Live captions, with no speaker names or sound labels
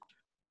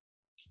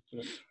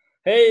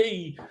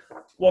Hey,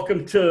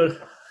 welcome to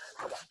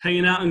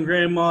Hanging Out in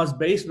Grandma's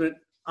Basement.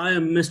 I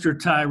am Mr.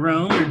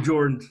 Tyrone,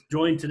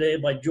 joined today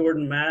by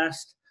Jordan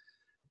Mast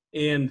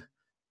and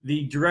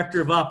the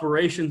Director of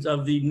Operations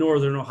of the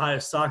Northern Ohio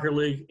Soccer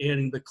League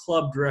and the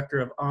Club Director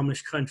of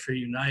Amish Country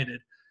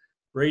United,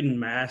 Braden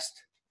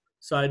Mast.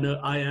 Side note,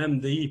 I am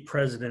the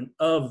President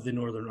of the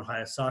Northern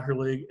Ohio Soccer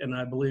League, and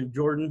I believe,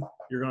 Jordan,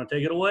 you're going to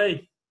take it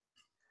away.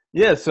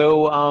 Yeah,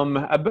 so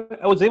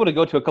I was able to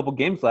go to a couple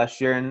games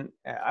last year, and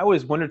I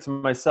always wondered to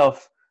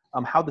myself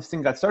how this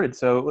thing got started.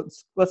 So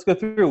let's go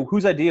through.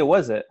 Whose idea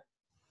was it?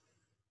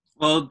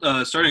 Well,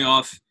 starting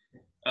off,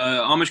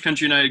 Amish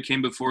Country United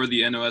came before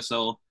the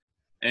NOSL,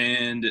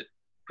 and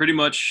pretty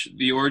much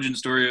the origin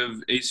story of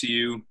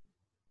ACU.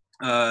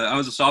 I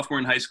was a sophomore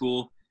in high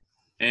school,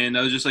 and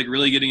I was just like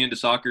really getting into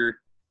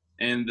soccer.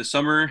 And it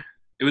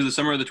was the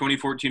summer of the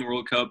 2014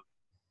 World Cup,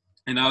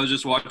 and I was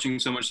just watching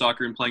so much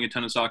soccer and playing a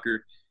ton of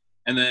soccer.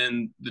 And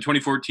then the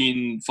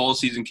 2014 fall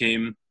season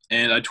came,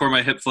 and I tore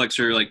my hip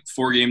flexor like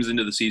 4 games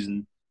into the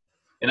season,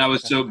 and I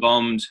was so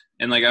bummed,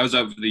 and like I was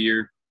out for the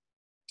year.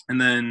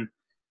 And then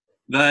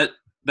that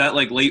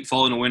like late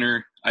fall and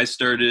winter, I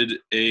started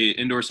a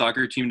indoor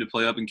soccer team to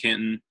play up in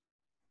Canton,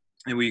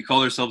 and we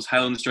called ourselves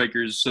Highland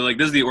Strikers. So like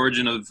this is the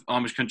origin of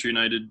Amish Country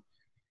United.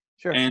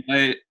 Sure. And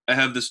I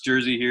have this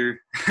jersey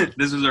here.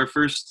 This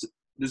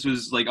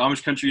was like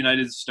Amish Country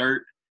United's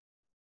start,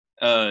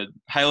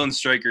 Highland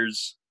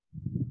Strikers.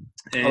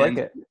 And I like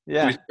it.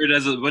 Yeah. we started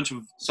as a bunch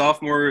of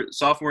sophomore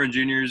and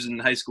juniors in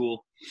high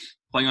school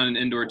playing on an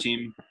indoor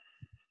team.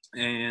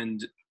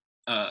 And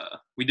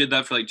we did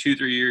that for like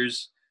 2-3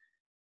 years.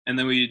 And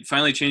then we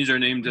finally changed our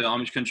name to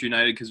Amish Country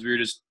United because we were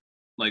just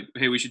like,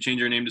 hey, we should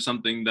change our name to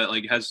something that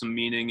like has some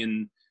meaning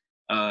and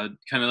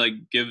kind of like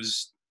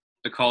gives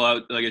a call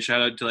out, like a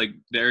shout out to like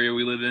the area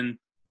we live in.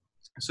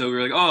 So we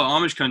were like, oh,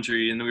 Amish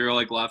Country. And we were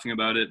like laughing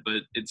about it,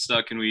 but it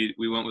stuck and we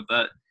went with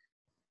that.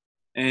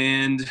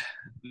 And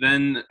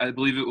then I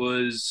believe it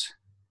was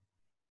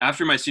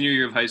after my senior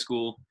year of high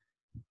school,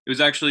 it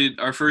was actually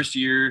our first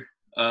year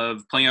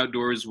of playing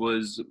outdoors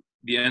was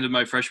the end of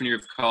my freshman year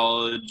of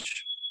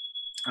college.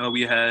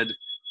 We had,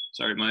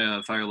 sorry,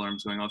 my fire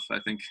alarm's going off. I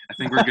think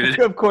we're good.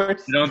 Of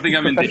course. I don't think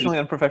I'm professionally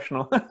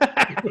unprofessional.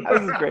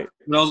 This is great.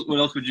 What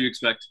else would you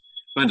expect?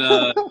 But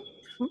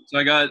so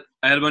I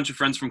had a bunch of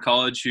friends from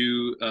college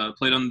who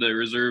played on the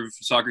reserve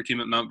soccer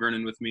team at Mount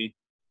Vernon with me,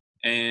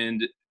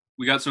 and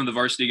we got some of the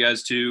varsity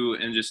guys too,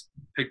 and just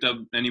picked up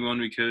anyone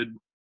we could.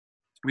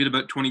 We had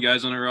about 20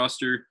 guys on our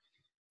roster,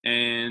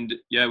 and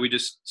yeah, we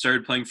just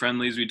started playing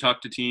friendlies. We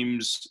talked to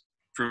teams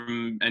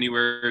from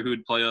anywhere who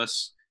would play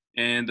us.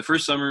 And the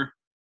first summer,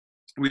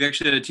 we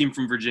actually had a team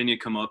from Virginia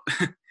come up,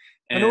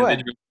 and they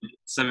drove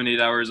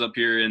 7-8 hours up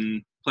here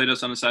and played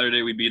us on a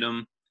Saturday. We beat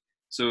them.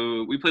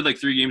 So we played like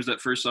 3 games that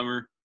first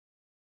summer,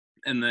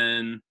 and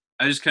then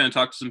I just kind of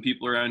talked to some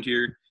people around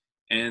here,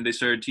 and they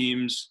started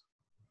teams,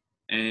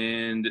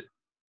 and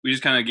we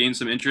just kind of gained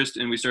some interest,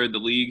 and we started the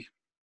league.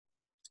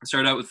 I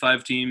started out with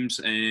 5 teams,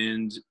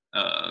 and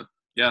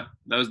yeah,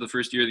 that was the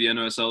first year of the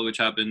NOSL, which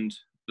happened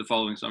the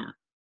following summer.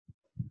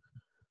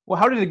 Well,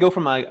 how did it go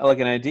from like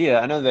an idea?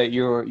 I know that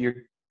you're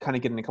kind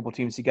of getting a couple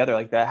teams together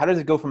like that. How does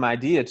it go from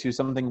idea to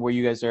something where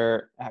you guys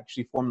are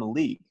actually forming the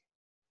league?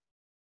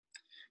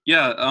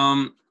 Yeah,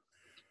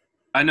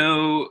 I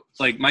know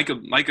like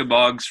Micah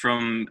Boggs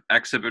from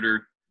Accipiter,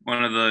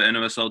 one of the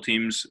NOSL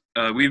teams.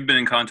 We've been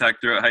in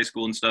contact throughout high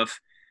school and stuff,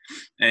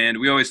 and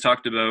we always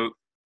talked about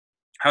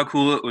how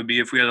cool it would be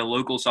if we had a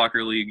local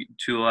soccer league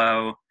to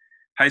allow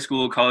high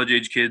school, college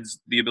age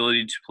kids the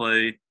ability to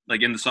play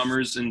like in the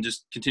summers and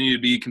just continue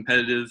to be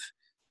competitive,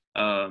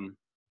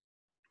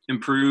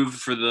 improve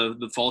for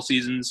the fall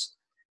seasons.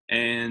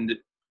 And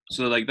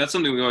so like that's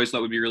something we always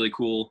thought would be really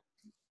cool.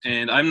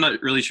 And I'm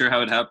not really sure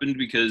how it happened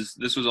because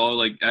this was all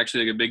like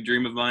actually like a big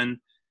dream of mine,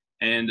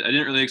 and I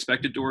didn't really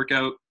expect it to work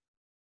out.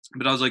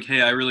 But I was like,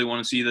 hey, I really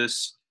want to see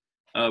this.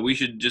 We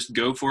should just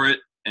go for it,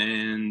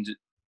 and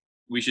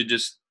we should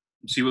just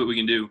see what we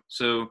can do.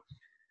 So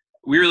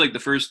we were like the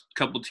first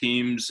couple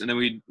teams, and then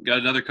we got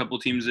another couple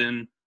teams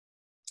in.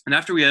 And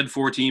after we had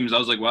 4 teams, I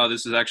was like, wow,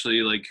 this is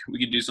actually like we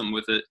could do something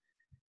with it.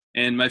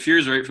 And my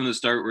fears right from the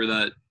start were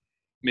that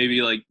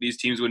maybe like these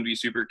teams wouldn't be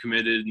super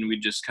committed and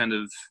we'd just kind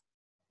of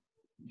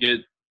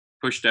get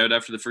pushed out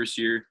after the first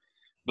year.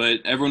 But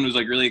everyone was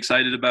like really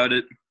excited about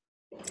it.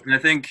 And I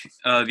think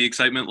the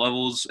excitement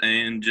levels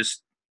and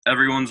just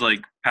everyone's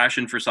like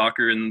passion for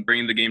soccer and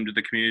bringing the game to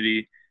the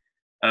community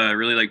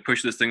really like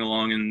pushed this thing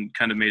along and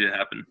kind of made it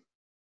happen.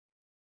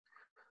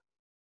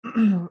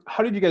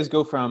 How did you guys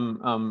go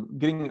from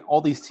getting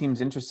all these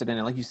teams interested in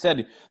it? Like you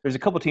said, there's a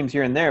couple teams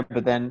here and there,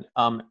 but then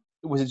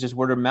was it just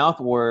word of mouth,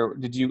 or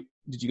did you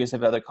guys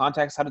have other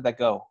contacts? How did that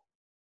go?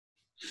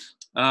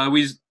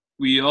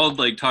 We all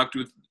like talked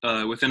with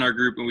within our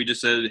group, and we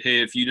just said,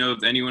 hey, if you know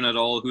of anyone at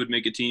all who would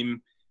make a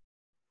team,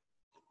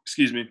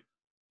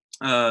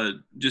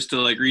 just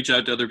to like reach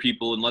out to other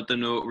people and let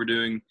them know what we're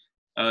doing,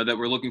 that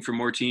we're looking for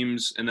more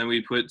teams. And then we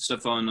put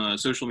stuff on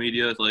social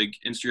media like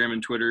Instagram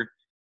and Twitter,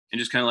 and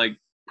just kind of like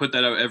put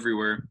that out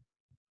everywhere.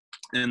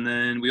 And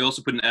then we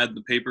also put an ad in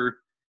the paper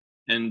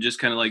and just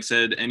kind of like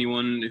said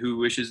anyone who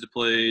wishes to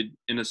play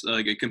in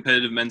a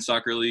competitive men's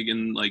soccer league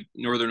in like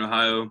Northern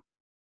Ohio,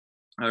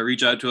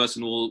 reach out to us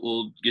and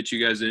we'll get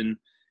you guys in.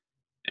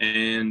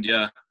 And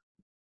yeah,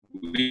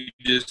 we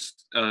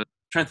just trying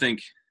to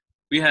think.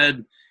 We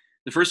had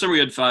the first summer we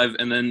had 5,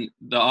 and then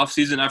the off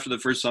season after the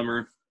first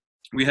summer,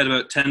 we had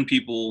about 10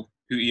 people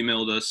who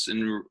emailed us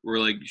and were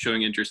like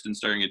showing interest in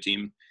starting a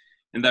team,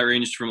 and that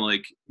ranged from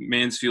like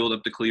Mansfield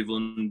up to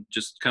Cleveland,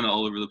 just kind of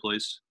all over the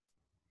place.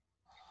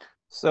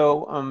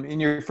 So, in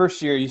your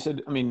first year, you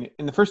said, in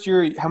the first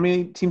year, how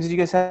many teams did you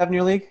guys have in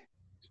your league?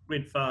 We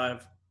had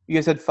 5. You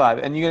guys had 5,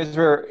 and you guys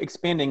were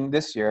expanding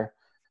this year.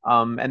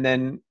 And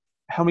then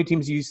how many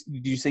teams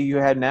did you say you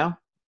had now?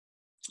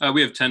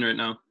 We have 10 right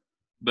now,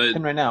 but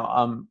 10 right now.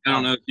 I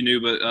don't know if you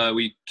knew, but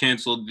we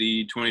canceled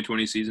the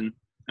 2020 season.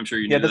 I'm sure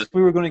you knew yeah, that's that. what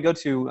we were going to go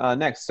to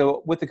next.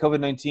 So with the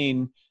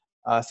COVID-19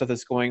 stuff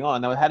that's going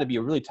on, that had to be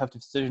a really tough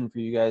decision for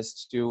you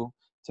guys to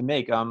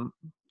make.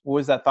 What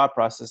was that thought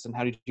process, and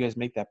how did you guys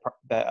make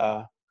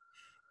how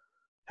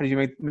did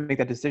you make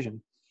that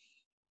decision?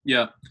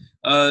 Yeah.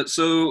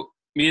 So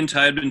me and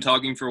Ty had been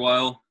talking for a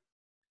while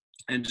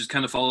and just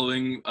kind of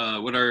following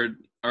what our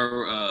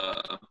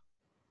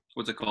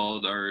what's it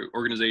called, our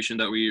organization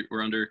that we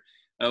were under,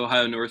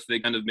 Ohio North. They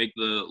kind of make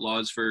the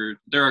laws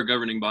they're our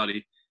governing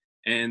body,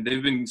 and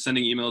they've been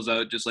sending emails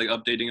out just like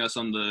updating us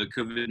on the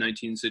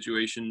COVID-19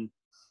 situation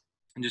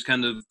and just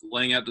kind of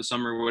laying out the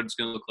summer what it's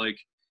going to look like.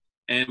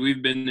 And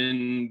we've been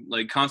in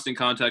like constant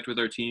contact with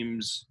our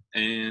teams,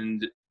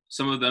 and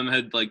some of them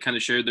had like kind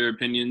of shared their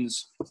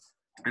opinions,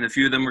 and a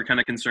few of them were kind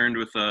of concerned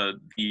with the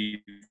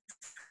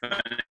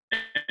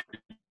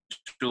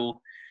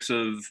financial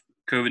of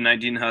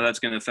COVID-19, how that's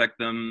going to affect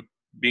them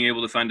being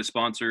able to find a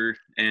sponsor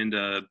and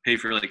pay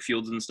for like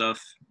fields and stuff.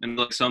 And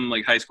like some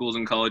like high schools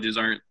and colleges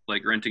aren't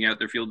like renting out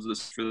their fields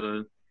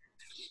for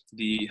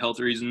the health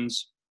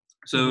reasons.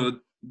 So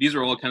these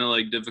are all kind of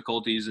like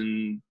difficulties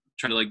in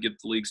trying to like get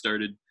the league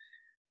started.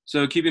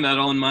 So keeping that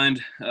all in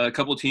mind, a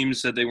couple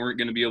teams said they weren't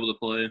going to be able to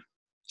play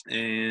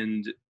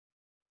and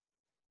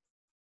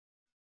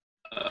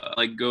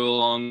like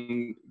go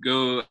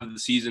the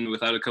season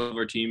without a couple of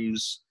our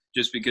teams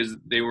just because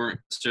they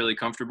weren't necessarily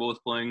comfortable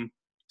with playing.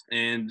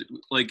 And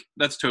like,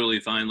 that's totally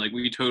fine. Like,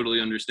 we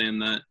totally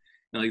understand that.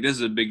 And, like, this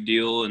is a big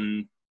deal,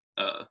 and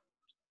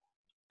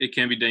it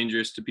can be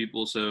dangerous to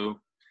people. So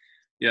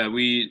yeah,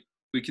 we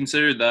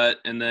considered that.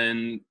 And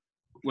then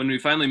when we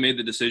finally made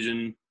the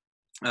decision,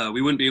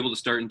 we wouldn't be able to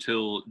start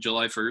until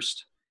July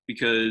 1st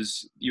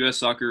because U.S.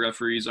 soccer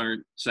referees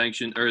aren't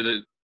sanctioned, or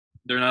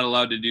they're not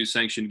allowed to do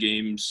sanctioned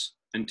games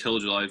until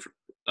July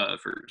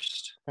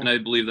 1st. And I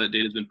believe that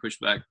date has been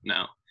pushed back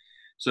now.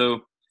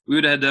 So we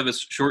would have had to have a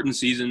shortened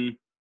season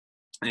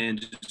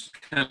and just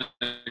kind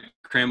of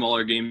cram all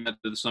our games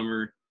after the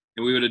summer.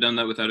 And we would have done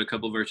that without a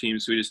couple of our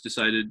teams. So we just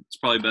decided it's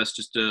probably best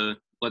just to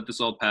let this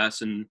all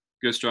pass and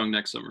go strong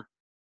next summer.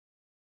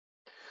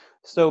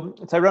 So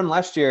Tyrone,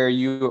 last year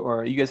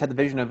you guys had the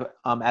vision of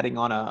adding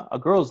on a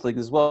girls' league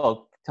as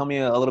well. Tell me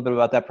a little bit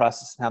about that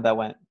process and how that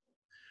went.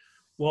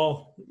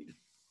 Well,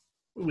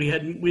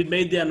 we'd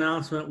made the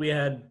announcement. We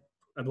had,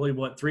 I believe,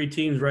 3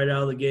 teams right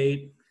out of the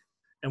gate,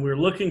 and we were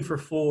looking for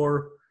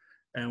 4.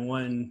 And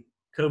when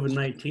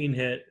COVID-19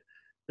 hit,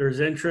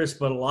 there's interest,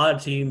 but a lot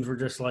of teams were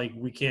just like,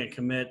 we can't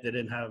commit. They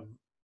didn't have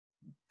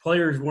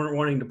players weren't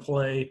wanting to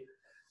play,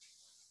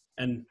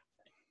 and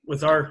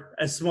with our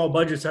as small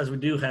budgets as we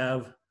do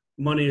have,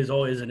 money is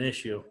always an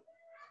issue.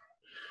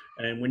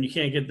 And when you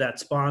can't get that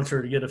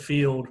sponsor to get a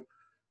field,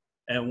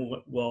 and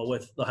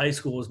with the high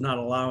schools not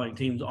allowing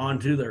teams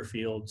onto their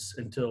fields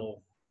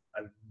until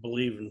I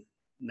believe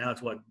now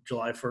it's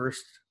July 1st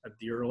at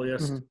the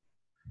earliest.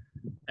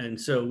 And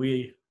so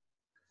we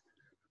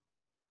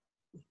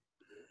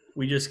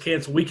just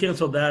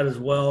canceled that as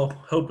well,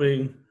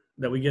 hoping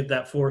that we get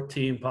that 4th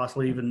team,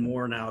 possibly even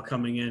more now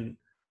coming in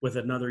with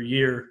another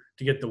year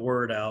to get the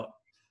word out.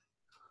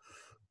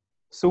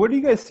 So where do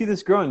you guys see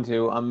this growing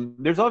to?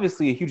 There's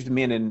obviously a huge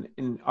demand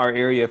in our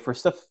area for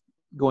stuff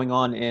going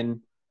on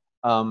in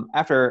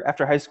after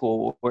high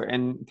school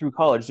and through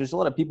college. There's a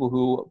lot of people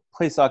who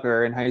play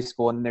soccer in high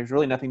school, and there's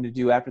really nothing to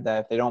do after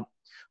that if they don't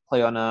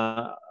play on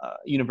a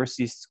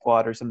university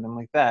squad or something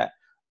like that.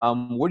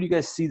 Where do you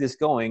guys see this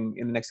going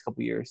in the next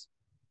couple of years?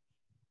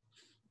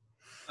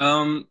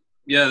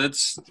 Yeah,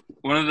 that's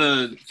one of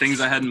the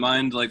things I had in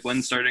mind, like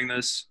when starting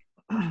this.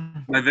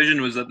 My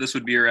vision was that this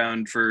would be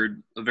around for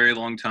a very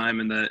long time,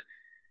 and that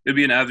it would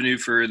be an avenue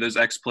for those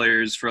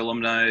ex-players, for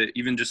alumni,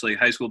 even just like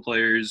high school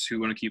players who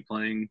want to keep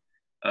playing.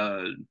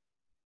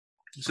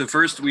 So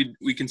first, we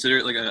consider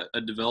it like a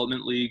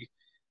development league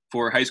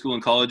for high school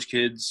and college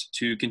kids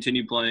to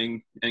continue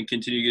playing and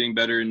continue getting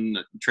better in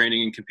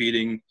training and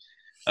competing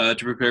to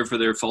prepare for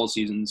their fall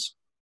seasons.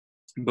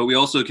 But we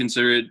also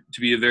consider it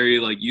to be a very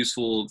like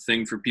useful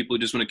thing for people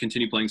who just want to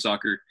continue playing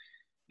soccer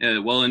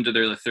well into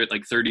their like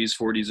 30s,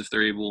 40s if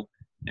they're able,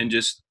 and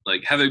just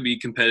like have it be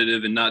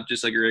competitive and not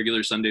just like a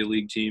regular Sunday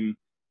league team.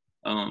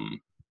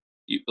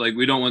 like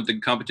we don't want the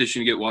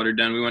competition to get watered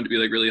down. We want it to be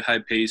like really high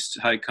paced,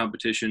 high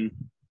competition.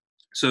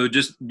 So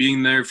just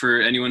being there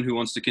for anyone who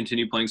wants to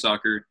continue playing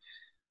soccer,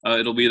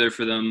 it'll be there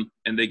for them,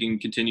 and they can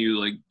continue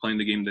like playing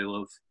the game they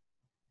love.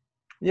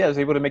 Yeah, I was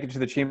able to make it to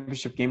the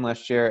championship game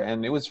last year,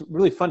 and it was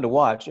really fun to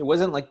watch. It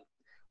wasn't like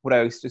what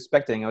I was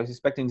expecting. I was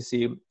expecting to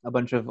see a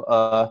bunch of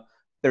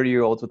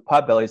 30-year-olds with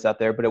pot bellies out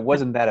there, but it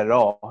wasn't that at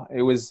all.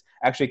 It was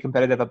actually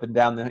competitive up and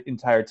down the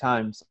entire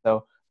time.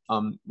 So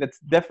that's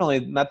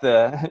definitely not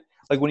the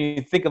like when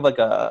you think of like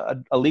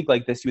a league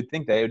like this, you would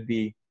think that it would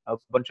be a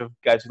bunch of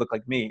guys who look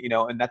like me,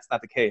 and that's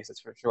not the case.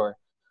 That's for sure.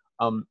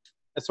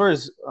 As far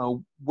as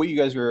what you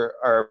guys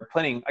are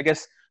planning, I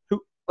guess.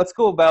 Let's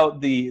go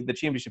about the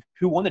championship.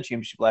 Who won the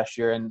championship last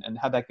year, and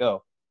how'd that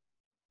go?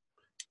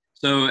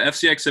 So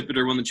FC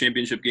Exeter won the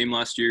championship game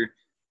last year.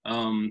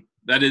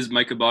 That is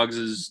Micah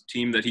Boggs'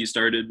 team that he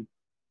started.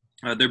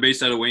 They're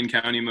based out of Wayne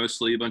County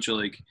mostly, a bunch of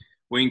like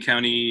Wayne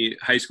County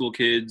high school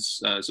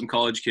kids, some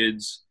college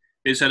kids.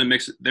 They just had a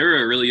mix. They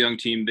were a really young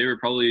team. They were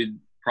probably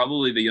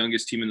the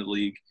youngest team in the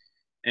league,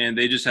 and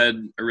they just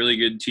had a really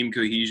good team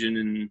cohesion,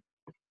 and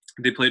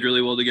they played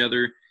really well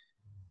together.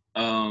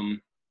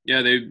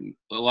 Yeah, they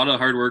a lot of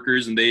hard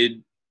workers, and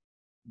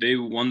they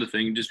won the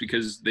thing just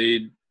because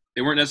they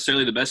weren't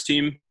necessarily the best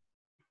team,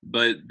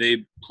 but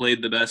they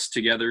played the best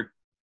together.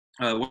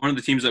 One of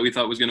the teams that we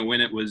thought was going to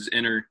win it was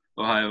Inter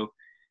Ohio.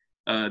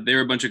 They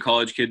were a bunch of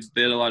college kids.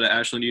 They had a lot of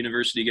Ashland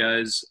University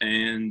guys,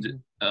 and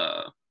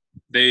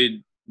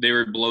they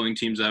were blowing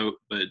teams out,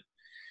 but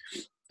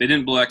they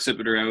didn't blow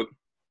Exeter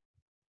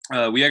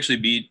out. We actually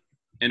beat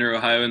Inter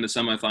Ohio in the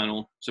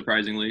semifinal,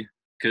 surprisingly,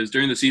 because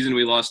during the season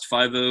we lost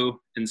 5-0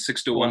 and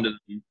 6-1 to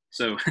them.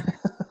 So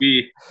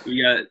we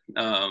got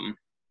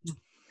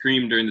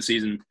creamed during the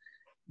season,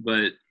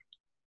 but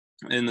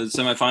in the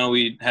semifinal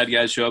we had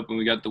guys show up and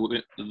we got the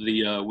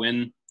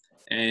win.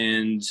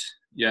 And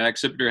yeah,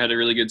 Exeter had a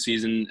really good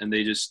season, and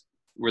they just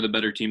were the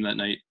better team that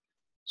night.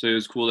 So it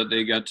was cool that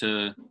they got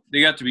to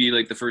be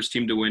like the first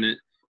team to win it,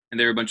 and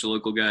they were a bunch of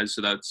local guys.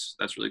 So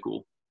that's really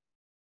cool.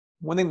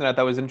 One thing that I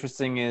thought was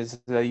interesting is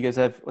you guys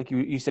have, like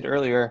you said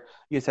earlier,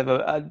 you guys have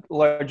a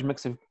large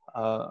mix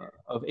of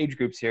age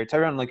groups here.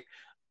 Tyrone, like,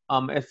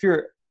 if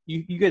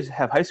you guys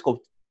have high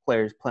school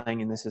players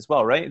playing in this as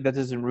well, right? That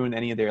doesn't ruin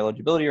any of their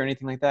eligibility or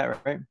anything like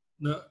that, right?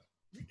 No,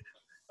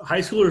 high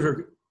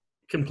schoolers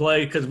can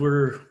play because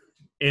we're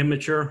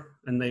amateur,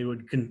 and they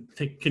would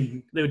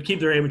they would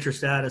keep their amateur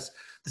status.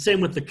 The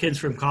same with the kids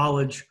from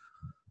college;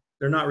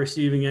 they're not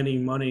receiving any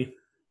money,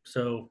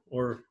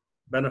 or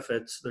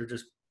benefits. They're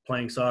just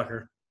playing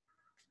soccer.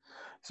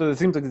 So it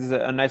seems like this is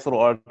a nice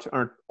little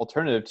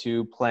alternative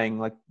to playing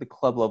like the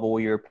club level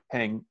where you're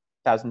paying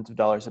thousands of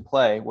dollars to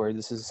play, where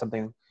this is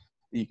something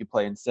that you could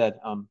play instead.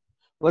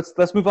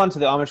 Let's move on to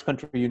the Amish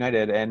Country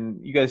United. And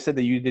you guys said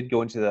that you did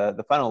go into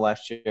the final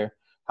last year.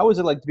 How was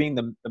it like being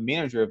the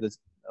manager of this,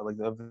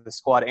 of the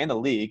squad and the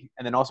league,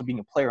 and then also being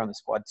a player on the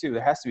squad too?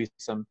 There has to be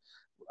some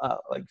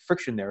like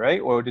friction there, right?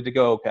 Or did it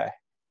go okay?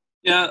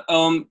 Yeah.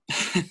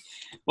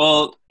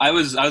 Well, I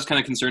was kind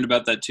of concerned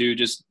about that too,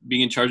 just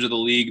being in charge of the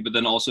league, but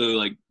then also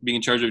like being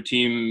in charge of a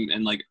team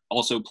and like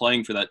also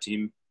playing for that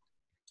team.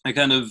 I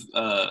kind of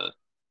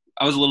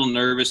I was a little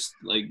nervous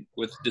like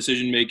with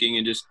decision making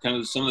and just kind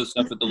of some of the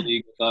stuff at the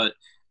league. I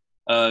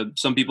thought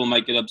some people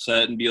might get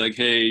upset and be like,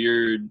 "Hey,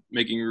 you're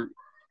making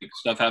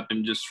stuff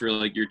happen just for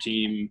like your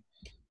team."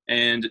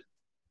 And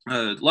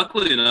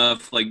luckily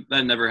enough, like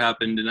that never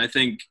happened, and I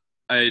think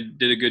I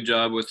did a good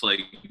job with like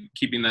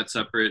keeping that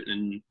separate.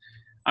 And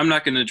I'm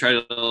not going to try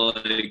to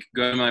like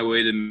go out of my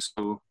way to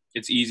so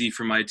it's easy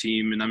for my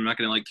team, and I'm not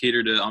going to like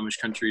cater to Amish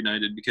Country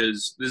United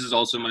because this is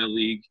also my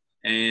league,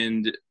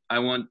 and I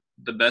want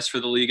the best for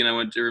the league, and I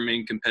want to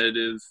remain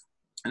competitive,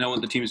 and I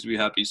want the teams to be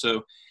happy.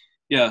 So,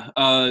 yeah,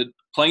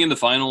 playing in the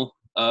final,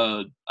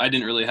 I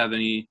didn't really have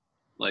any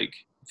like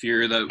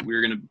fear that we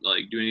were going to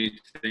like do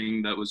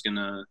anything that was going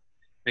to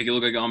make it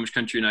look like Amish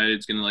Country United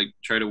is going to like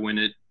try to win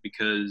it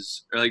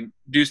or like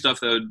do stuff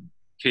that would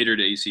cater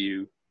to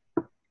ACU.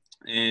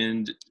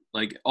 And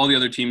like all the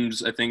other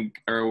teams, I think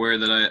are aware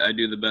that I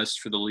do the best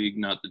for the league,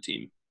 not the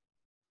team.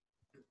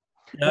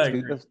 Yeah, I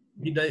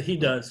agree. He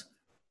does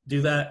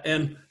do that.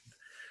 And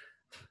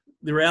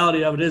the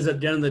reality of it is, at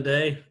the end of the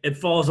day, it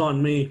falls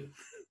on me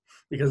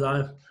because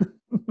I'm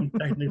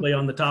technically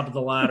on the top of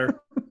the ladder.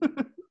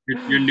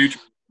 You're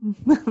neutral.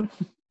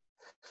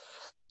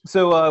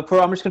 So for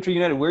Amish Country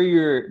United, where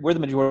the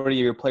majority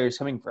of your players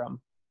coming from?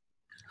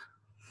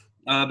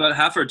 About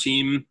half our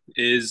team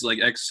is like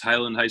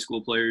ex-Highland High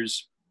School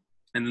players,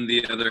 and then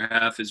the other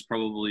half is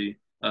probably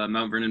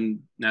Mount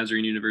Vernon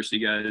Nazarene University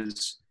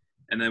guys.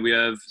 And then we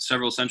have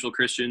several Central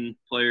Christian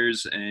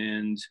players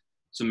and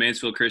some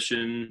Mansfield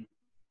Christian.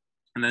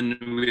 And then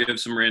we have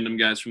some random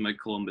guys from like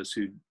Columbus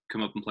who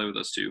come up and play with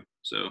us too.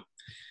 So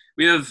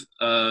we have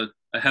a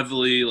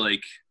heavily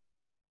like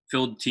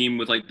filled team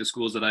with like the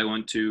schools that I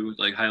went to,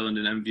 like Highland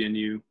and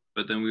MVNU.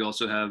 But then we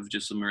also have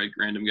just some like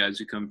random guys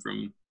who come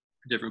from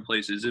different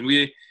places. And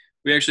we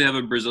actually have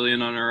a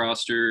Brazilian on our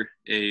roster,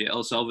 a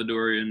El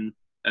Salvadorian,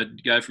 a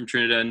guy from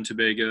Trinidad and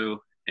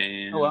Tobago,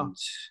 and Oh wow.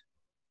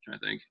 trying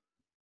to think.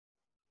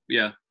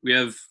 Yeah, we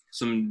have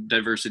some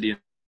diversity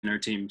in our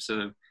team,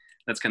 so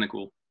that's kind of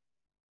cool.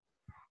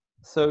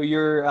 So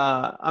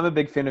I'm a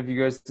big fan of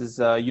you guys'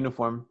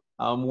 uniform.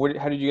 How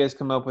did you guys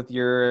come up with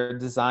your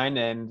design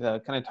and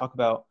kind of talk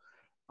about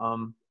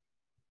um,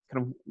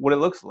 kind of what it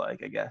looks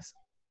like, I guess?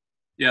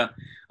 Yeah.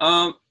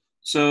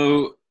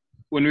 So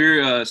when we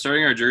were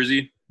starting our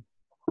jersey,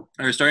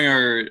 or starting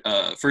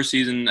our first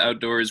season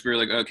outdoors, we were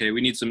like, okay,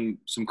 we need some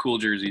cool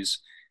jerseys,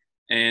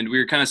 and we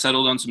were kind of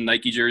settled on some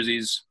Nike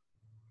jerseys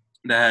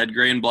that had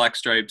gray and black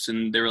stripes,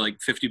 and they were like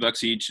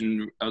 $50 each.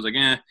 And I was like,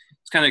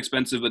 it's kind of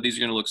expensive, but these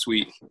are gonna look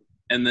sweet.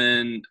 And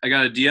then I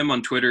got a DM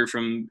on Twitter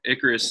from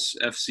Icarus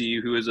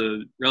FC, who is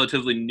a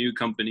relatively new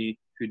company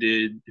who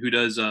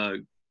does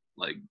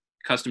like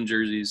custom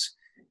jerseys.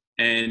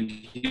 And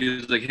he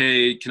was like,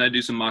 hey, can I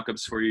do some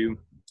mock-ups for you?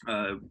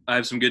 I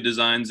have some good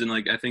designs, and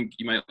like I think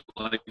you might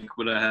like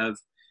what I have.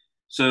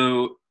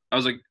 So I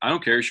was like, I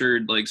don't care, sure,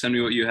 like send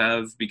me what you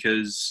have,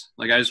 because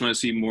like I just want to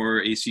see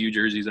more ACU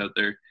jerseys out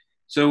there.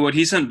 So what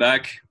he sent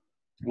back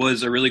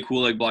was a really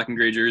cool like black and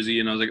gray jersey,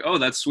 and I was like, oh,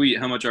 that's sweet.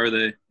 How much are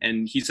they?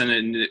 And he sent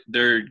it, and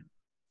they're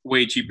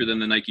way cheaper than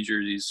the Nike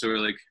jerseys. So we're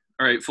like,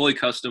 all right, fully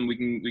custom. We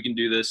can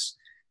do this.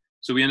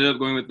 So we ended up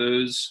going with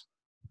those,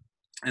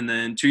 and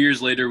then 2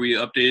 years later we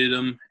updated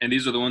them, and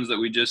these are the ones that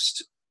we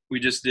just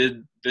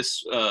did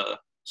this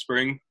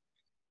spring.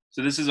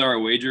 So this is our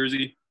away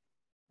jersey.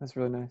 That's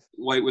really nice.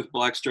 White with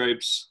black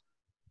stripes,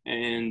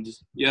 and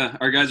yeah,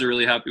 our guys are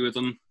really happy with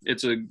them.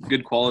 It's a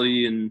good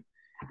quality, and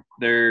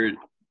they're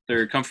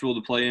comfortable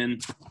to play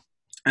in.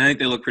 I think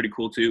they look pretty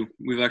cool too.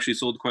 We've actually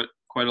sold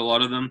quite a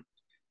lot of them,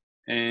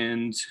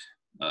 and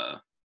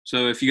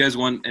so if you guys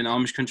want an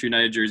Amish Country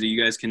United jersey,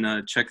 you guys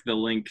can check the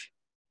link.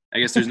 I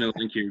guess there's no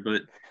link here,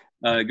 but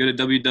go to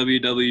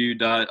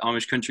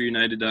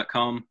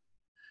www.amishcountryunited.com.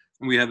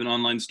 We have an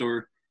online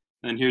store,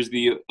 and here's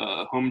the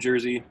home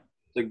jersey.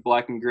 It's like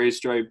black and gray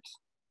striped,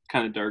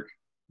 kind of dark,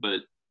 but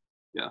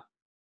yeah,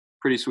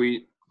 pretty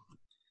sweet.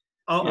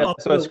 So I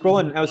was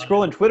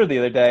scrolling Twitter the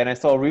other day, and I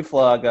saw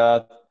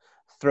Reflog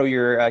throw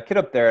your kid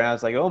up there, and I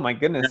was like, oh my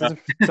goodness, Yeah. this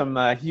is some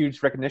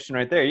huge recognition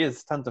right there. He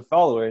has tons of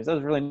followers. That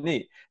was really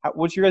neat.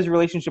 What's your guys'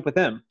 relationship with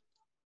him?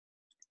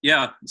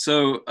 Yeah,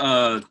 so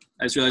I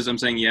just realized I'm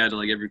saying yeah to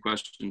like every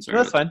question. Sorry.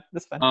 No, that's fine.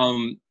 That's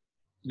fine.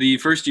 The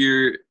first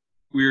year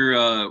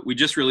we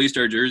just released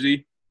our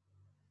jersey,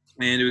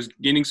 and it was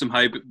gaining some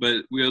hype,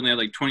 but we only had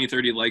like 20,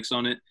 30 likes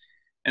on it.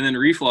 And then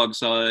Reflog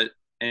saw it,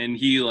 and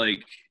he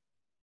liked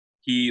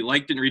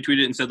it and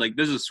retweeted it and said like,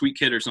 this is a sweet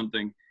kid or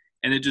something.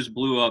 And it just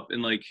blew up,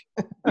 and like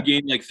we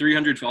gained like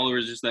 300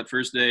 followers just that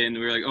first day. And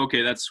we were like,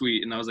 okay, that's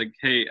sweet. And I was like,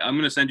 hey, I'm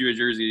going to send you a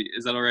jersey.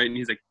 Is that all right? And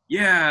he's like,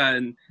 yeah.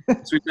 And so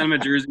we sent him a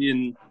jersey,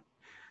 and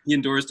he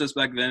endorsed us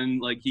back then.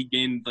 Like he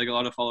gained like a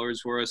lot of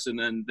followers for us. And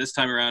then this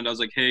time around, I was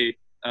like, hey,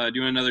 do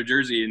you want another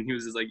jersey? And he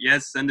was just like,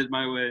 yes, send it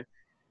my way.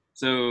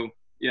 So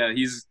yeah,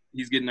 he's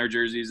getting our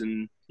jerseys,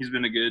 and he's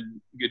been a good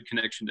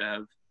connection to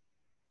have.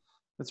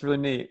 That's really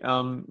neat.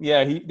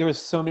 Yeah, there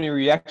was so many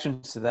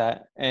reactions to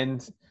that,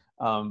 and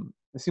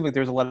it seemed like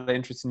there was a lot of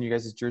interest in you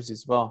guys' jersey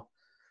as well.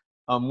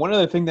 One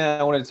other thing that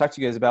I wanted to talk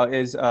to you guys about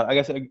is, I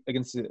guess,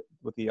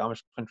 with the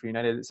Amish Country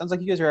United, it sounds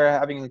like you guys are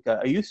having like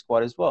a youth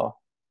squad as well.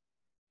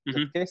 Is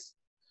that the case?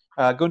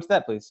 Go into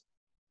that, please.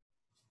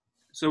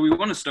 So we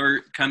want to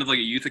start kind of like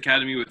a youth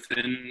academy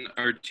within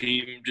our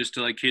team, just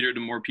to like cater to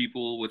more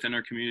people within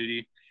our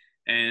community.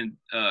 And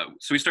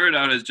so we started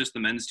out as just the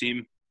men's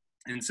team.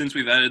 And since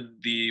we've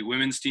added the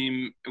women's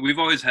team, we've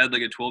always had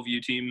like a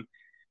 12U team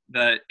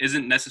that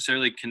isn't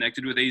necessarily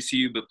connected with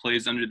ACU, but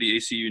plays under the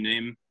ACU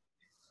name.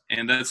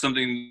 And that's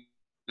something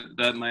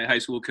that my high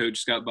school coach,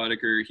 Scott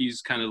Boddicker,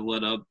 he's kind of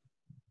led up,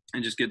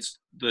 and just gets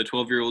the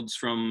 12-year-olds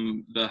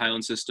from the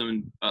Highland system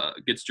and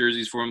gets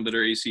jerseys for them that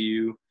are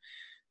ACU,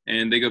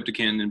 and they go up to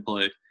Canton and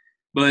play.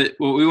 But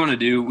what we want to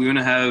do, we want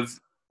to have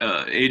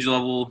age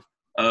level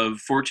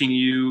of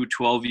 14U,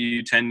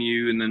 12U,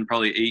 10U, and then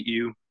probably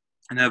 8U,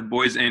 and have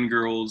boys and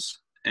girls,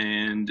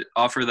 and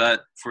offer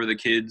that for the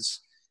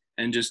kids,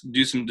 and just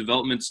do some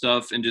development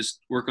stuff, and just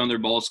work on their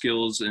ball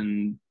skills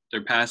and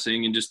their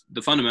passing and just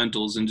the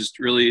fundamentals, and just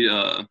really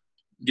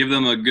give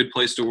them a good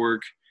place to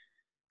work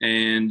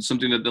and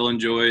something that they'll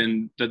enjoy,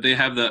 and that they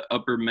have the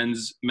upper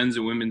men's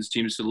and women's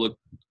teams to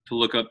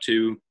look up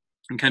to,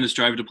 and kind of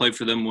strive to play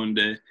for them one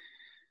day.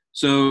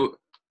 So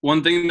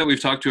one thing that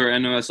we've talked to our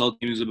NOSL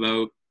teams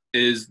about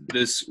is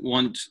this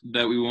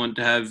that we want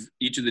to have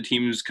each of the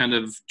teams kind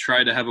of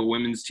try to have a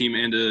women's team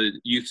and a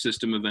youth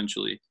system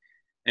eventually.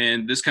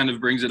 And this kind of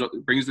brings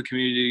the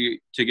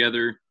community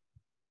together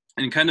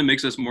and kind of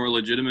makes us more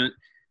legitimate.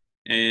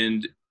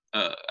 And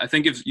I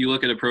think if you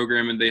look at a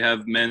program and they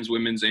have men's,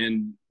 women's,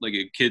 and like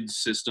a kids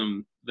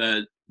system,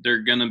 that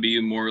they're going to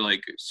be more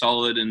like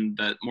solid, and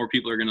that more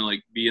people are going to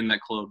like be in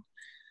that club.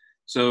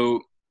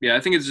 So yeah,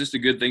 I think it's just a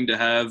good thing to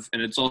have.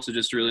 And it's also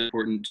just really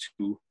important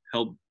to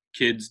help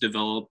kids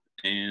develop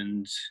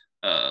and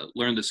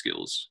learn the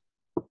skills.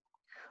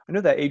 I know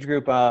that age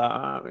group,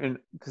 and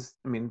because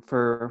I mean,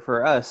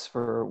 for us,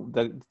 for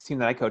the team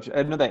that I coach,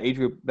 I know that age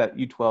group, that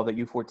U12, that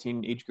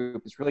U14 age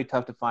group, is really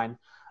tough to find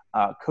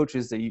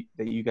coaches that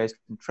you guys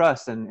can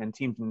trust, and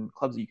teams and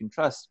clubs that you can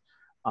trust.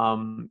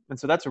 And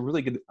so that's a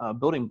really good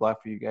building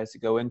block for you guys to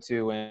go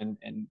into, and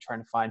trying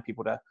to find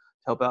people to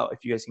help out.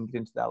 If you guys can get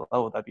into that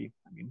level, that'd be,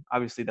 I mean,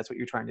 obviously that's what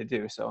you're trying to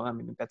do. So I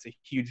mean, that's a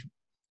huge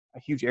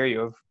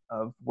area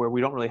of where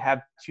we don't really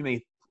have too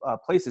many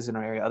places in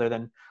our area, other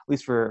than, at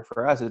least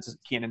for us, it's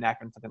Canton,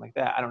 Akron, something like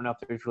that. I don't know if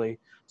there's really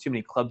too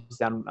many clubs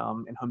down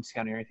in Holmes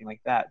County or anything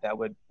like that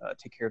would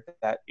take care of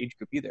that age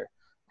group either.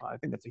 I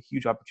think that's a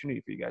huge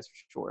opportunity for you guys, for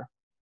sure.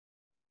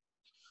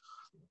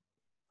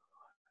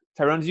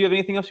 Tyrone, do you have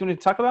anything else you want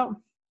to talk about?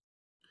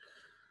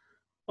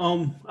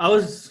 I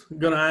was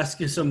gonna ask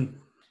you some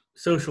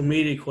social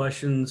media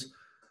questions.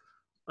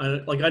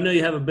 I know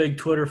you have a big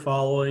Twitter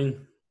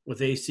following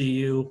with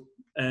ACU,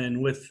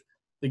 and with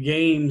the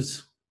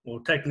games, well,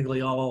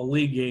 technically all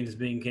league games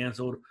being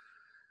canceled,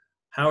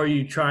 how are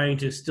you trying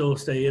to still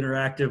stay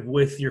interactive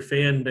with your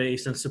fan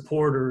base and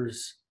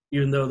supporters,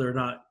 even though you're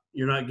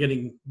not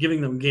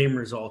giving them game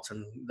results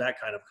and that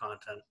kind of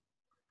content?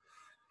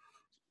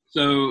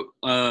 So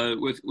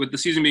with the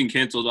season being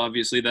canceled,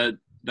 obviously that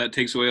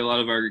takes away a lot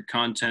of our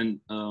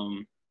content.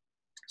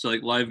 So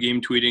like live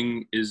game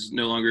tweeting is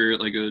no longer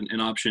like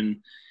an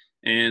option,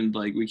 and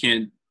like we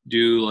can't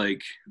do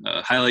like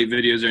highlight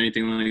videos or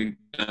anything like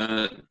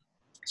that.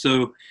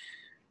 So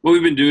what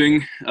we've been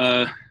doing,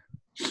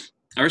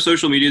 our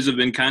social medias have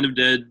been kind of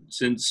dead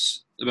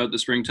since about the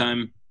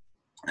springtime,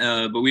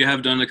 but we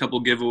have done a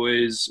couple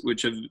giveaways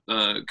which have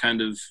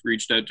kind of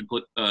reached out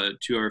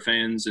to our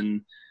fans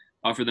and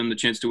offer them the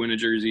chance to win a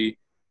jersey.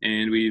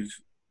 And we've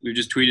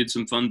just tweeted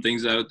some fun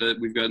things out that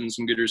we've gotten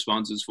some good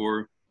responses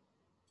for.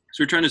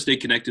 So we're trying to stay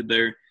connected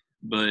there.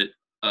 But,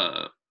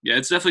 yeah,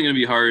 it's definitely going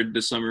to be hard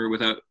this summer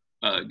without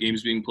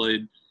games being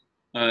played.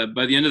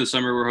 By the end of the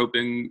summer, we're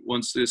hoping,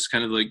 once this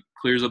kind of like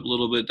clears up a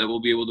little bit, that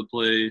we'll be able to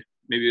play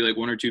maybe like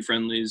 1 or 2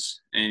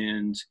 friendlies.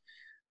 And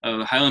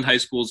Highland High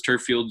School's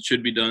turf field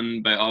should be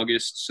done by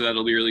August, so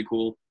that'll be really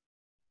cool.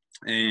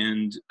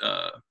 And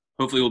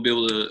hopefully we'll be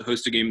able to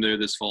host a game there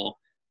this fall,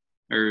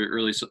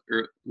 or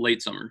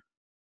late summer.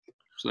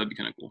 So that'd be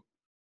kind of cool.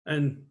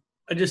 And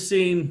I just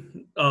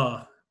seen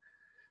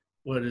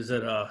what is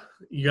it?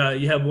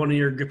 You have one of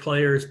your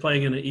players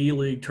playing in an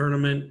E-League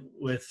tournament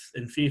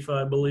in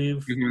FIFA, I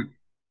believe. Mm-hmm.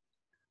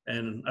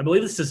 And I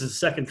believe this is his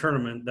second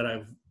tournament that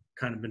I've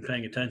kind of been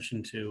paying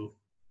attention to.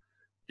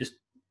 Just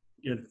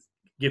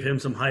give him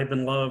some hype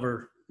and love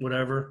or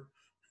whatever.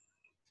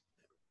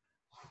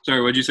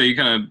 Sorry, what'd you say? You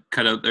kind of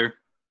cut out there.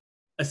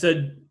 I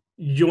said,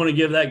 you want to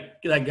give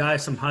that guy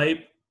some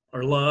hype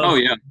or love? Oh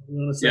yeah,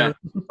 yeah.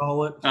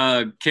 Call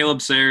it.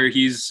 Caleb Sayre.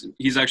 He's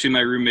actually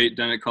my roommate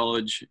down at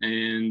college,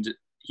 and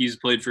he's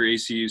played for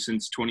ACU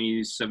since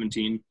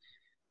 2017.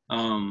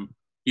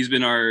 He's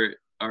been our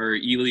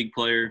E-League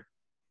player,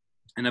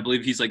 and I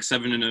believe he's like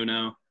 7-0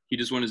 now. He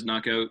just won his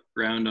knockout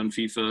round on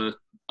FIFA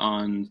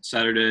on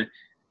Saturday,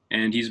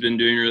 and he's been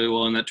doing really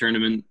well in that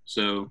tournament.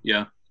 So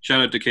yeah,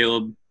 shout out to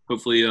Caleb.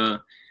 Hopefully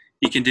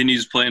he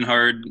continues playing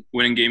hard,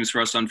 winning games for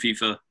us on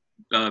FIFA.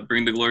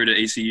 Bring the glory to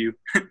ACU.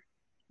 I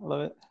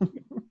love it.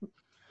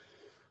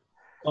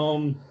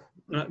 Do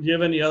you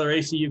have any other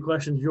ACU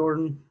questions,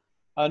 Jordan?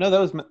 No,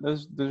 those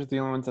are the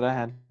only ones that I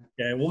had.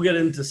 Okay, we'll get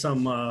into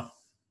some I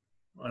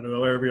don't know,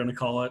 whatever you want to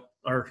call it,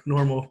 our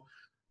normal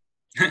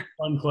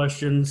fun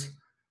questions.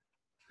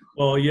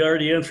 Well, you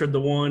already answered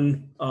the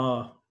one.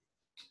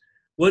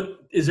 What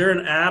is there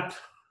an app?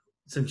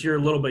 Since you're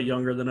a little bit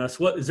younger than us,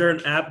 is there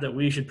an app that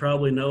we should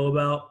probably know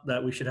about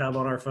that we should have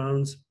on our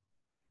phones?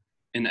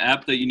 An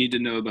app that you need to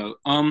know about.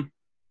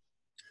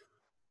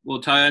 Well,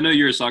 Ty, I know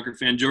you're a soccer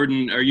fan.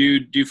 Jordan,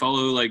 do you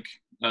follow like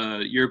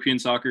European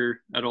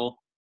soccer at all?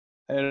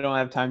 I don't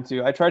have time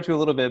to. I try to a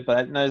little bit,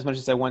 but not as much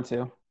as I want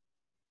to.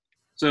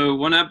 So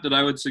one app that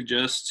I would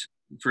suggest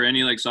for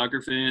any like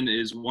soccer fan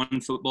is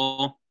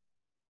OneFootball.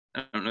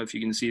 I don't know if you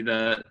can see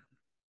that.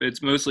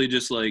 It's mostly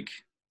just like,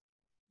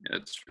 yeah,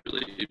 it's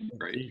really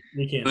bright.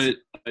 But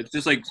it's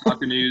just like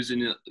soccer news,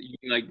 and you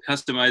can like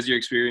customize your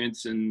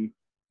experience and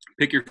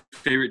pick your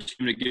favorite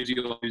team. It gives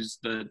you all news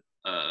that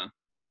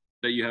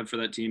you have for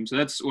that team. So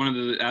that's one of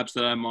the apps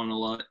that I'm on a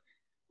lot.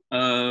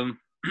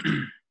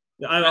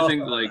 I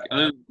think like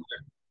I've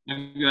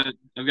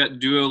got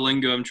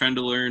Duolingo. I'm trying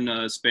to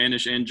learn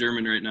Spanish and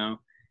German right now,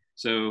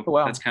 so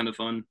That's kind of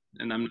fun.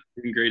 And I'm not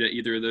doing great at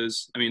either of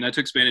those. I mean, I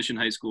took Spanish in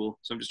high school,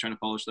 so I'm just trying to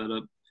polish that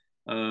up.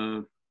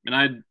 And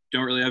I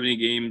don't really have any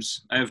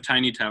games. I have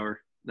Tiny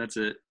Tower. That's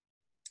it.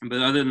 But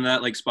other than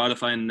that, like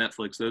Spotify and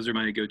Netflix, those are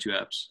my go-to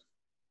apps.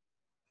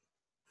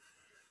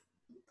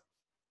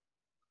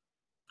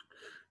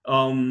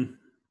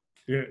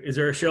 Is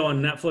there a show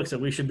on Netflix that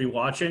we should be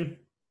watching?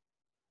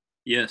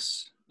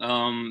 Yes.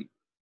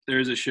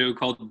 There's a show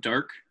called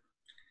Dark.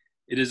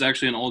 It is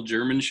actually an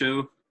all-German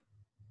show.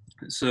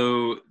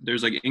 So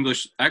there's like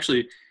English.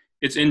 Actually,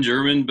 it's in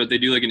German, but they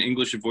do like an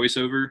English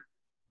voiceover.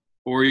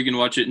 Or you can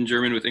watch it in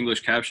German with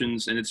English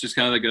captions, and it's just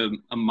kind of like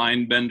a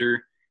mind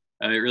bender.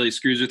 It really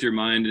screws with your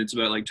mind. It's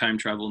about like time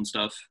travel and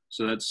stuff.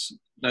 So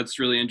that's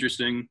really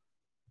interesting.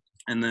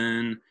 And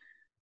then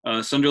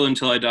Sunderland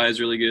Till I Die is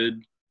really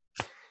good.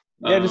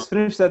 Yeah, I just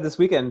finished that this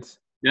weekend.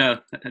 Yeah,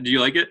 do you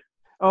like it?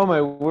 Oh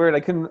my word, I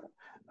couldn't.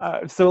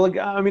 So like,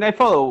 I mean, I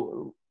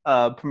follow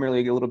Premier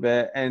League a little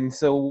bit, and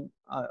so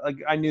like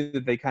I knew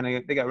that they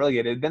got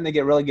relegated. Then they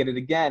get relegated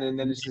again, and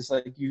then it's just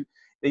like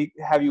they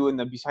have you in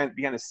the behind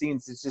the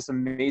scenes. It's just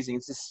amazing.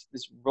 It's just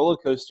this roller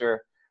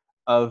coaster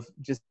of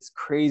just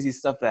crazy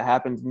stuff that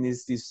happens, and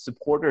these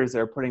supporters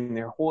are putting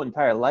their whole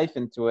entire life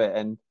into it,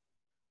 and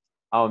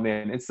oh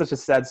man, it's such a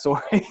sad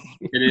story.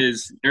 It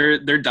is. They're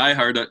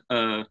diehard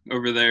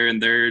over there,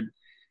 and they're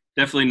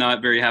definitely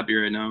not very happy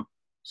right now.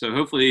 So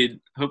hopefully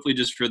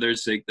just for their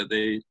sake that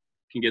they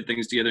can get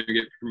things together and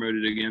get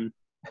promoted again.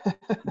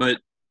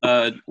 But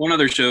one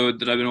other show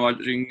that I've been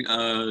watching,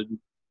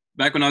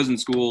 back when I was in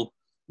school,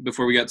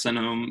 before we got sent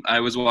home, I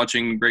was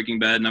watching Breaking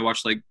Bad, and I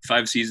watched like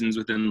 5 seasons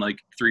within like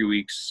 3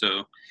 weeks.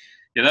 So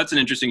yeah, that's an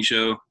interesting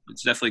show.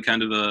 It's definitely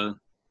kind of a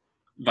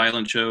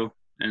violent show,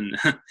 and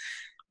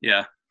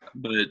yeah,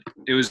 but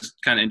it was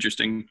kind of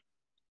interesting.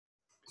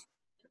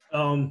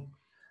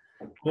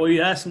 Well,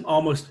 you asked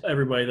almost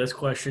everybody this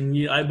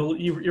question. I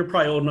believe you're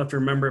probably old enough to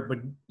remember it, but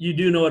you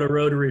do know what a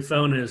rotary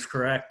phone is,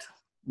 correct?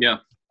 Yeah.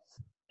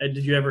 And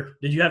did you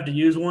have to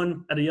use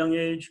one at a young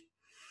age?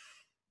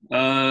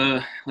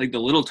 Like the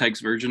Little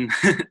Tykes version.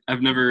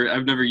 I've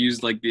never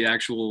used like the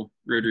actual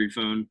rotary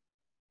phone.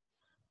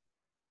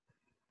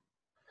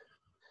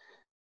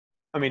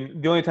 I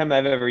mean, the only time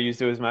I've ever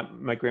used it was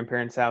my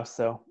grandparents' house.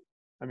 So,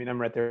 I mean, I'm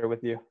right there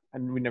with you.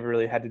 And we never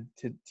really had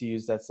to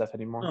use that stuff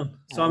anymore. Oh,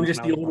 so I'm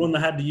just the old one that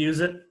had to use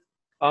it?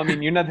 I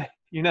mean, you're not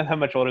that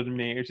much older than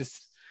me. It's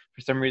just,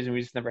 for some reason, we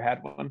just never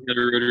had one. Got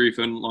a rotary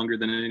phone longer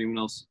than anyone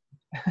else.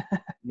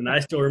 And I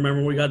still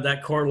remember we got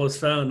that cordless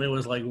phone. It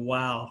was like,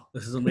 wow,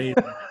 this is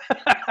amazing.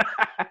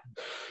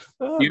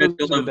 You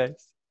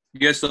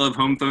guys still have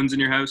home phones in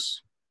your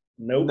house?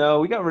 Nope. No,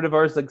 we got rid of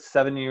ours like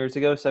 7 or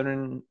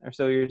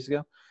so years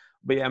ago.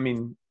 But yeah, I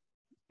mean,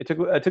 it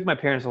took my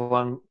parents a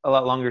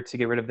lot longer to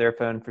get rid of their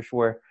phone for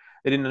sure.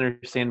 They didn't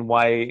understand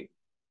why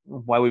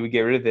we would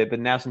get rid of it, but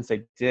now since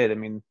they did, I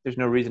mean, there's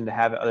no reason to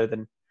have it other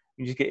than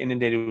you just get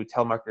inundated with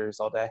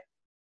telemarketers all day.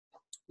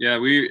 Yeah,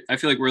 I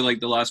feel like we're like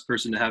the last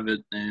person to have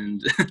it,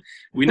 and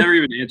we never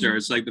even answer.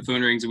 It's like the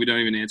phone rings and we don't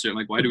even answer. I'm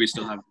like, why do we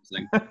still have this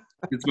thing?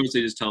 It's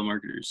mostly just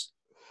telemarketers.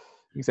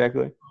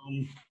 Exactly.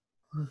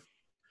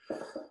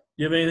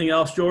 You have anything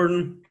else,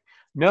 Jordan?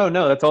 No,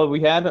 that's all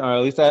we had, or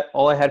at least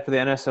all I had for the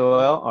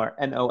NSOL or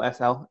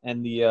NOSL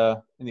and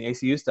the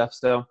ACU stuff.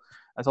 So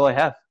that's all I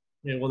have.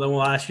 Yeah, well, then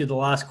we'll ask you the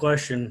last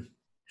question.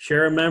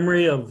 Share a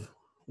memory of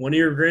one of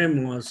your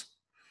grandmas.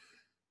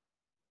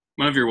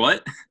 One of your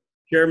what?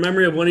 Share a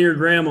memory of one of your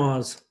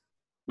grandmas.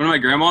 One of my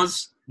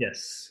grandmas?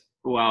 Yes.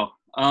 Wow.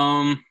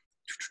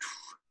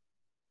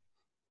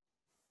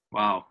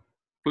 Wow.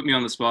 Put me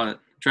on the spot. I'm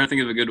trying to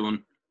think of a good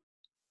one.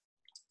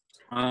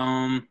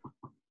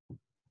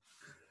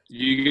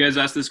 You guys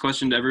ask this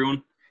question to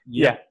everyone?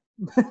 Yeah.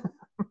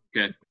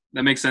 Okay.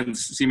 That makes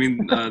sense.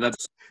 Seeming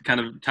that's kind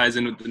of ties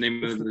in with the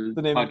name of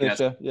the name podcast. Of the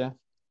show, yeah.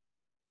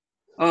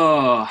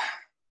 Oh.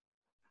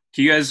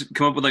 Can you guys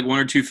come up with like one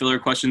or two filler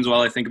questions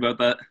while I think about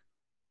that?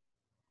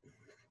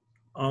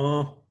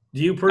 Do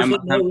you personally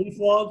know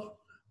Reflog?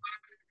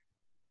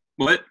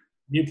 What?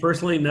 Do you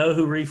personally know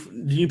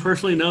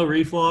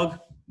Reflog?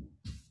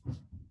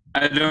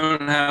 I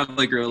don't have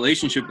like a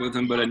relationship with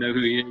him, but I know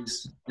who he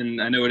is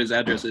and I know what his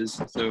address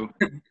is. So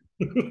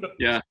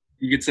yeah,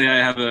 you could say I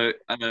have a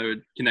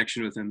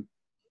connection with him.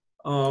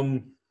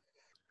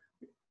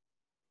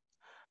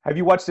 Have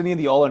you watched any of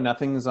the All or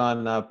Nothings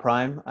on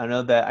Prime? I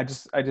know that I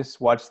just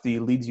watched the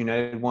Leeds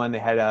United one. They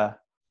had a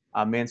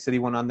Man City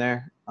one on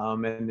there,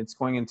 and it's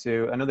going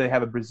into. I know they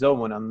have a Brazil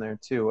one on there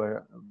too,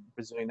 or a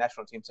Brazilian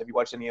national team. So have you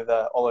watched any of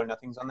the All or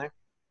Nothings on there?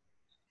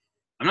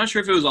 I'm not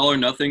sure if it was All or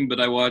Nothing, but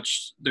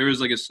there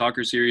was like a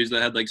soccer series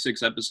that had like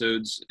 6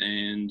 episodes,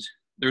 and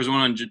there was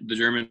one on the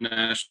German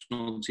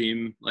national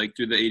team like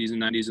through the 80s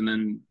and 90s, and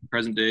then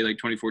present day like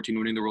 2014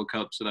 winning the World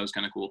Cup. So that was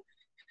kind of cool.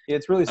 Yeah,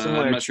 it's really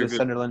similar to sure the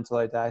Sunderland Till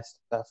I Die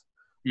stuff.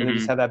 Mm-hmm. They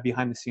just have that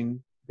behind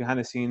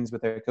the scenes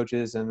with their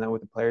coaches and then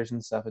with the players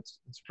and stuff. It's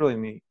really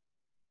neat.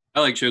 I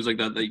like shows like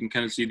that you can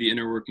kind of see the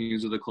inner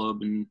workings of the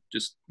club and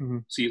just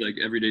see like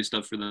everyday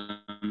stuff for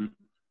them.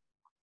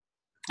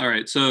 All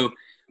right, so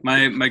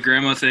my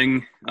grandma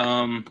thing.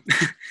 I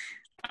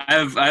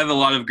have a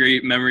lot of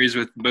great memories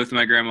with both of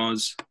my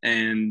grandmas,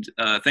 and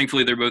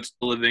thankfully they're both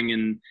still living,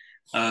 and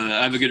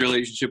I have a good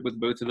relationship with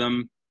both of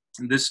them.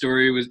 This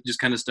story was just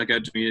kind of stuck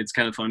out to me. It's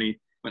kind of funny.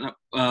 But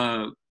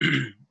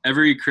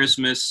every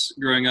Christmas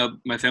growing up,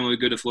 my family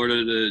would go to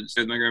Florida to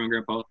stay with my grandma and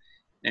grandpa.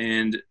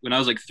 And when I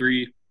was like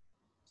 3,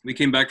 we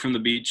came back from the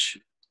beach,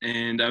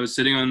 and I was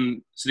sitting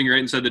right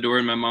inside the door,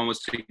 and my mom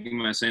was taking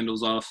my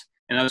sandals off,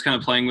 and I was kind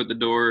of playing with the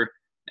door,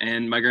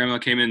 and my grandma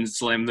came in and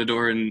slammed the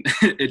door, and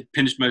it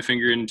pinched my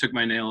finger and took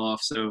my nail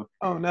off. So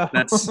oh no,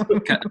 that's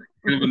kind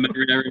of a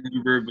memory I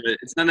remember, but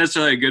it's not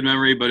necessarily a good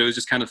memory, but it was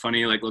just kind of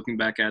funny, like looking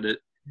back at it.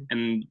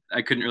 and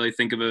I couldn't really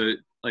think of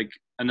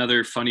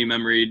another funny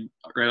memory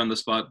right on the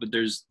spot, but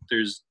there's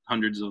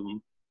hundreds of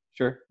them.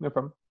 Sure, no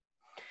problem.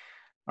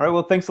 All right,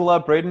 well, thanks a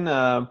lot, Braden.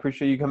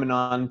 Appreciate you coming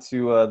on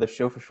to the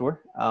show for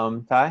sure.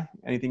 Ty,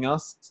 anything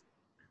else?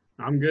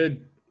 I'm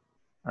good.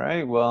 All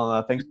right,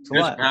 well, thanks a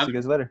lot. See you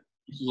guys later.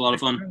 This was a lot of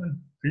fun.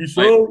 Peace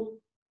Bye. out.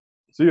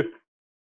 See you.